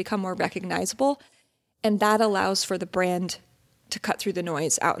starting to become more recognizable, and that allows for the brand to cut through the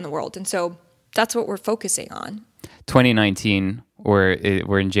noise out in the world. And so that's what we're focusing on. 2019, we're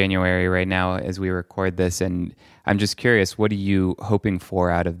in January right now as we record this, and I'm just curious, what are you hoping for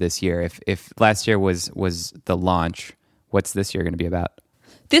out of this year? If last year was the launch, what's this year going to be about?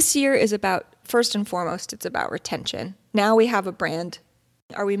 This year is about, first and foremost, it's about retention. Now we have a brand.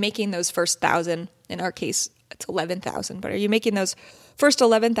 Are we making those first 1,000? In our case, it's 11,000. But are you making those first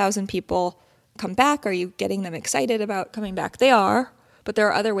 11,000 people come back? Are you getting them excited about coming back? They are, but there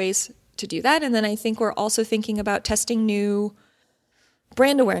are other ways to do that. And then I think we're also thinking about testing new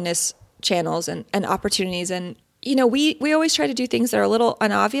brand awareness channels and opportunities. And, we always try to do things that are a little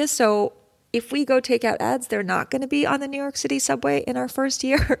unobvious. So if we go take out ads, they're not going to be on the New York City subway in our first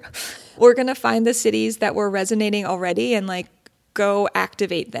year. We're going to find the cities that were resonating already and like go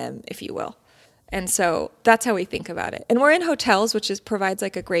activate them, if you will. And so that's how we think about it. And we're in hotels, which provides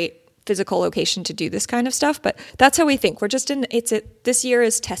like a great physical location to do this kind of stuff. But that's how we think. We're just this year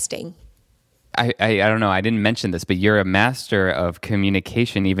is testing. I don't know. I didn't mention this, but you're a master of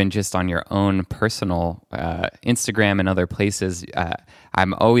communication, even just on your own personal Instagram and other places.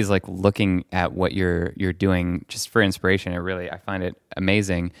 I'm always like looking at what you're doing just for inspiration. I find it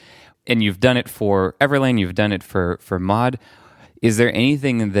amazing. And you've done it for Everlane. You've done it for Maude. Is there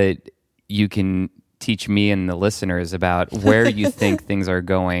anything that you can teach me and the listeners about where you think things are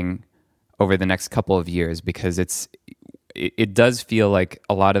going over the next couple of years? Because it does feel like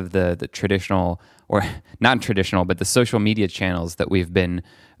a lot of the traditional, or not traditional, but the social media channels that we've been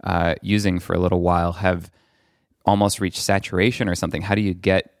using for a little while have almost reached saturation or something. How do you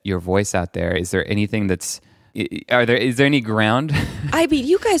get your voice out there? Is there anything is there any ground? I mean,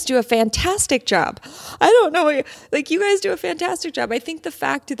 you guys do a fantastic job. I don't know. You guys do a fantastic job. I think the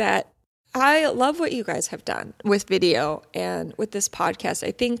fact that I love what you guys have done with video and with this podcast.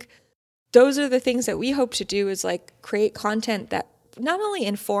 I think those are the things that we hope to do, is like create content that not only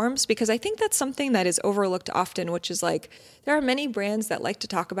informs, because I think that's something that is overlooked often, which is like there are many brands that like to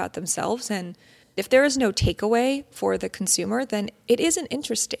talk about themselves, and if there is no takeaway for the consumer, then it isn't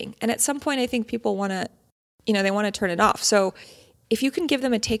interesting. And at some point, I think people want to, they want to turn it off. So if you can give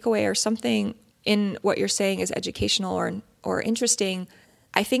them a takeaway or something in what you're saying is educational or interesting,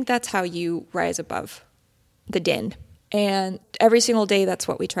 I think that's how you rise above the din. And every single day, that's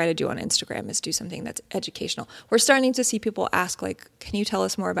what we try to do on Instagram, is do something that's educational. We're starting to see people ask, like, can you tell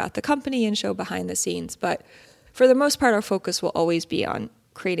us more about the company and show behind the scenes? But for the most part, our focus will always be on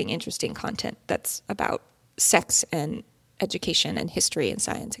creating interesting content that's about sex and education and history and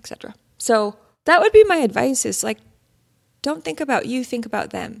science, etc. So that would be my advice, is like, don't think about you, think about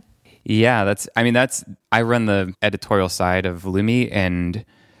them. Yeah, I run the editorial side of Lumi, and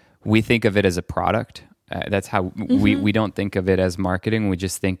we think of it as a product. That's how we don't think of it as marketing. We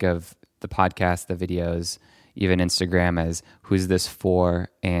just think of the podcast, the videos, even Instagram as who's this for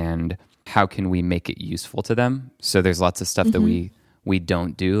and how can we make it useful to them. So there's lots of stuff that we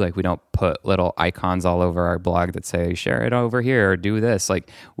don't do. Like we don't put little icons all over our blog that say share it over here or do this. Like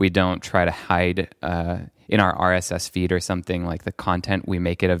we don't try to hide in our RSS feed or something like the content. We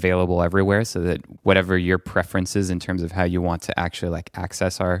make it available everywhere so that whatever your preference is in terms of how you want to actually like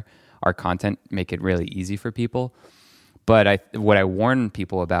access our content, make it really easy for people. But what I warn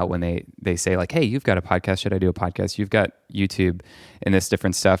people about when they say like, hey, you've got a podcast, should I do a podcast? You've got YouTube and this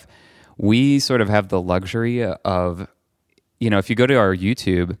different stuff. We sort of have the luxury of, if you go to our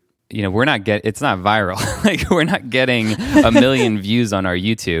YouTube, it's not viral. Like we're not getting a million views on our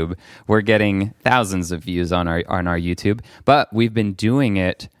YouTube. We're getting thousands of views on our YouTube. But we've been doing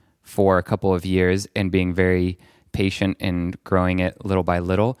it for a couple of years and being very patient and growing it little by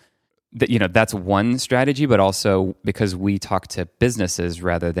little. That's one strategy, but also because we talk to businesses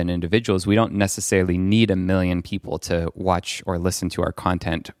rather than individuals, we don't necessarily need 1 million people to watch or listen to our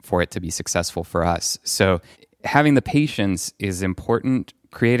content for it to be successful for us. So having the patience is important.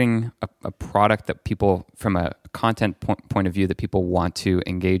 Creating a product that people, from a content point of view, that people want to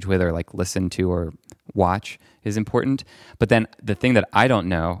engage with or like listen to or watch is important. But then the thing that I don't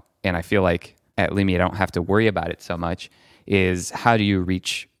know, and I feel like at Lumi I don't have to worry about it so much, is how do you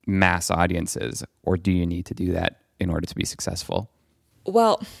reach mass audiences, or do you need to do that in order to be successful?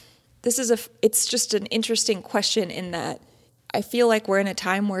 Well, it's just an interesting question in that I feel like we're in a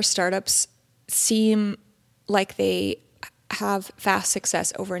time where startups seem like they have fast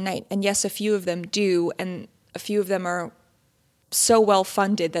success overnight. And yes, a few of them do, and a few of them are so well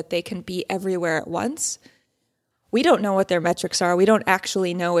funded that they can be everywhere at once. We don't know what their metrics are. We don't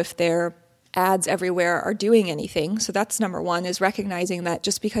actually know if their ads everywhere are doing anything. So that's number one, is recognizing that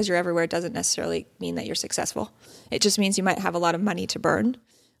just because you're everywhere doesn't necessarily mean that you're successful. It just means you might have a lot of money to burn.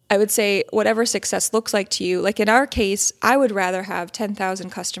 I would say whatever success looks like to you, like in our case, I would rather have 10,000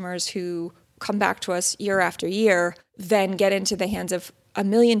 customers who come back to us year after year than get into the hands of 1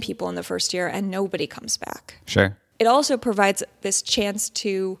 million people in the first year and nobody comes back. Sure. It also provides this chance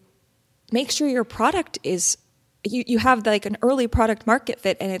to make sure your product is, you have like an early product market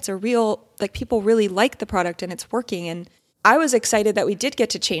fit and it's a real, like people really like the product and it's working. And I was excited that we did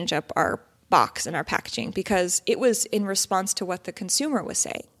get to change up our box and our packaging because it was in response to what the consumer was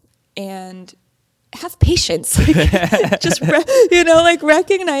saying. And have patience. Just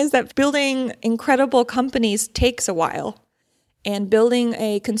recognize that building incredible companies takes a while, and building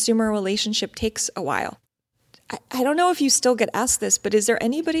a consumer relationship takes a while. I don't know if you still get asked this, but is there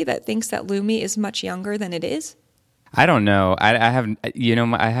anybody that thinks that Lumi is much younger than it is? I don't know. I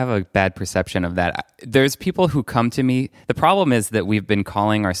have a bad perception of that. There's people who come to me. The problem is that we've been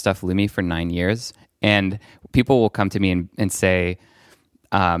calling our stuff Lumi for 9 years, and people will come to me and say,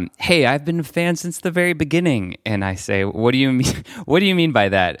 hey, I've been a fan since the very beginning. And I say, what do you mean? What do you mean by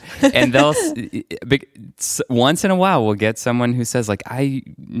that? And they'll, once in a while, we'll get someone who says like, I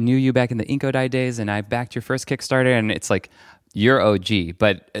knew you back in the Incodie days and I backed your first Kickstarter. And it's like, you're OG.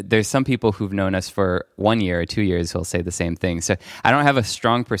 But there's some people who've known us for 1 year or 2 years who'll say the same thing. So I don't have a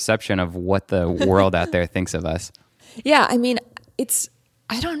strong perception of what the world out there thinks of us. Yeah. I mean,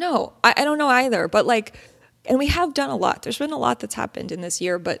 I don't know. I don't know either, but like, and we have done a lot. There's been a lot that's happened in this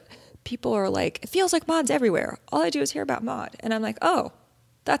year, but people are like, it feels like Mod's everywhere. All I do is hear about Mod. And I'm like, oh,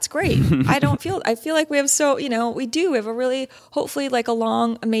 that's great. I feel like we have we have a really, hopefully like a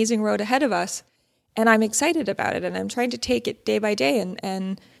long, amazing road ahead of us. And I'm excited about it. And I'm trying to take it day by day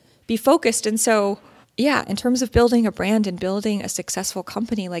and be focused. And so, yeah, in terms of building a brand and building a successful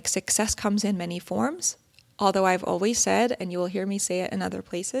company, like success comes in many forms. Although I've always said, and you will hear me say it in other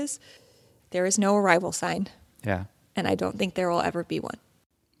places, there is no arrival sign. Yeah. And I don't think there will ever be one.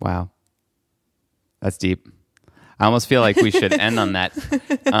 Wow. That's deep. I almost feel like we should end on that.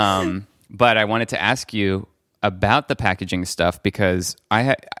 But I wanted to ask you about the packaging stuff because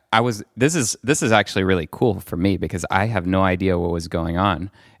this is actually really cool for me because I have no idea what was going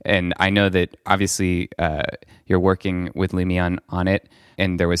on. And I know that obviously you're working with Lumi on it,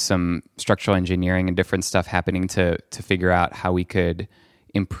 and there was some structural engineering and different stuff happening to figure out how we could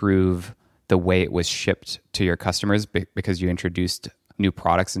improve the way it was shipped to your customers because you introduced new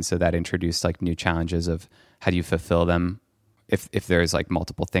products. And so that introduced like new challenges of how do you fulfill them if there's like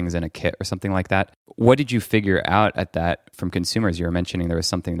multiple things in a kit or something like that. What did you figure out at that from consumers? You were mentioning there was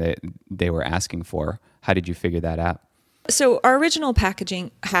something that they were asking for. How did you figure that out? So our original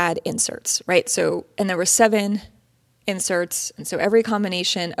packaging had inserts, right? So, and there were 7 inserts. And so every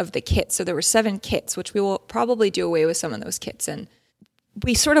combination of the kit, so there were 7 kits, which we will probably do away with some of those kits. And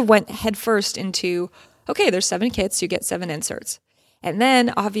we sort of went headfirst into, okay, there's 7 kits, you get 7 inserts. And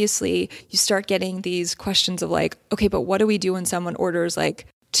then obviously you start getting these questions of like, okay, but what do we do when someone orders like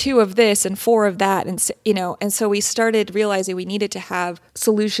 2 of this and 4 of that? And, and so we started realizing we needed to have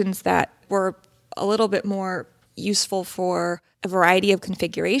solutions that were a little bit more useful for a variety of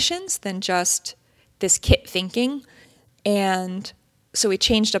configurations than just this kit thinking. And so we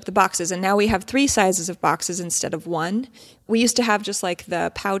changed up the boxes, and now we have 3 sizes of boxes instead of 1. We used to have just like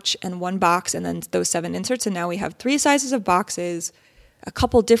the pouch and 1 box and then those 7 inserts, and now we have 3 sizes of boxes, a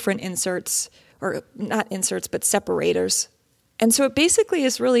couple different inserts, or not inserts, but separators. And so it basically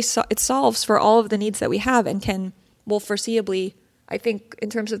is really, it solves for all of the needs that we have and will foreseeably, I think in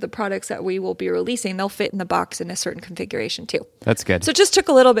terms of the products that we will be releasing, they'll fit in the box in a certain configuration too. That's good. So it just took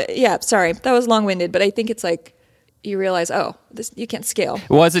a little bit, sorry, that was long-winded, but I think it's like, you realize, this you can't scale.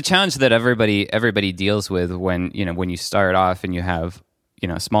 Well, it's a challenge that everybody deals with when you start off and you have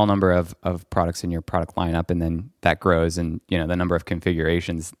a small number of products in your product lineup, and then that grows, and the number of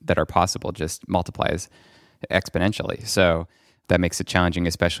configurations that are possible just multiplies exponentially. So that makes it challenging,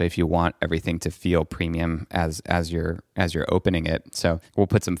 especially if you want everything to feel premium as you're opening it. So we'll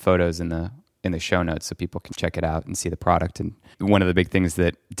put some photos in the show notes so people can check it out and see the product. And one of the big things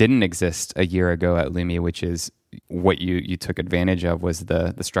that didn't exist a year ago at Lumi, which is what you took advantage of, was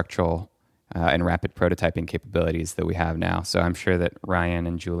the structural and rapid prototyping capabilities that we have now. So I'm sure that Ryan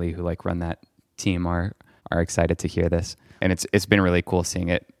and Julie, who run that team, are excited to hear this. And it's been really cool seeing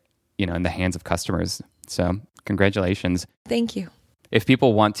it, in the hands of customers. So congratulations. Thank you. If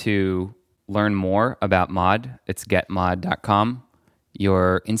people want to learn more about Mod, it's getmod.com.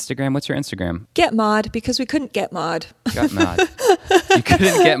 Your Instagram, what's your Instagram? Get Mod, because we couldn't get Mod. Got Mod. You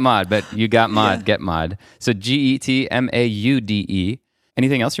couldn't get Mod, but you got Mod, yeah. Get Mod. So GETMAUDE.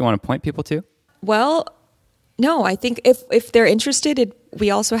 Anything else you want to point people to? Well, no, I think if they're interested, we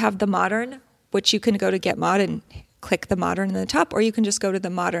also have the Modern, which you can go to Get Mod and click the Modern in the top, or you can just go to the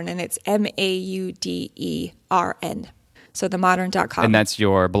Modern, and it's MAUDERN. So themodern.com. And that's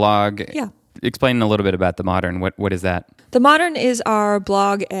your blog? Yeah. Explain a little bit about the Modern. What is that? The Modern is our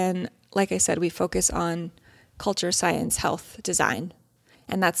blog, and like I said, we focus on culture, science, health, design.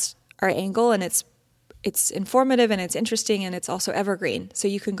 And that's our angle, and it's informative, and it's interesting, and it's also evergreen. So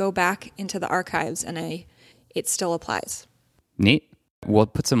you can go back into the archives, and it still applies. Neat. We'll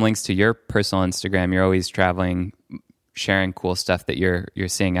put some links to your personal Instagram. You're always traveling, sharing cool stuff that you're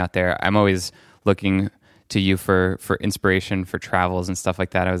seeing out there. I'm always looking to you for inspiration for travels and stuff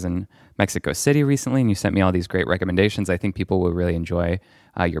like that. I was in Mexico City recently, and you sent me all these great recommendations. I think people will really enjoy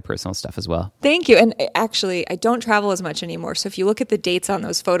your personal stuff as well. Thank you. And actually, I don't travel as much anymore. So if you look at the dates on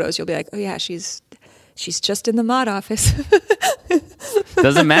those photos, you'll be like, oh yeah, she's just in the Mod office.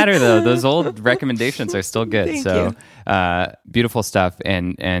 Doesn't matter though. Those old recommendations are still good. Thank you. Beautiful stuff,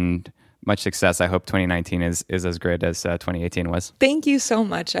 and much success. I hope 2019 is as great as 2018 was. Thank you so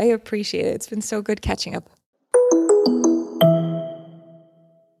much. I appreciate it. It's been so good catching up.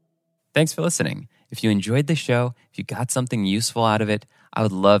 Thanks for listening. If you enjoyed the show, if you got something useful out of it, I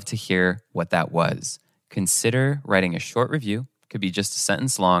would love to hear what that was. Consider writing a short review, could be just a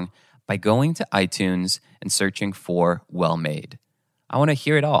sentence long, by going to iTunes and searching for Well Made. I want to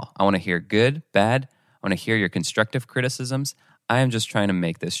hear it all. I want to hear good, bad. I want to hear your constructive criticisms. I am just trying to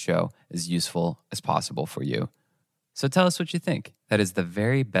make this show as useful as possible for you. So tell us what you think. That is the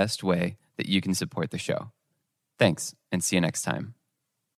very best way that you can support the show. Thanks, and see you next time.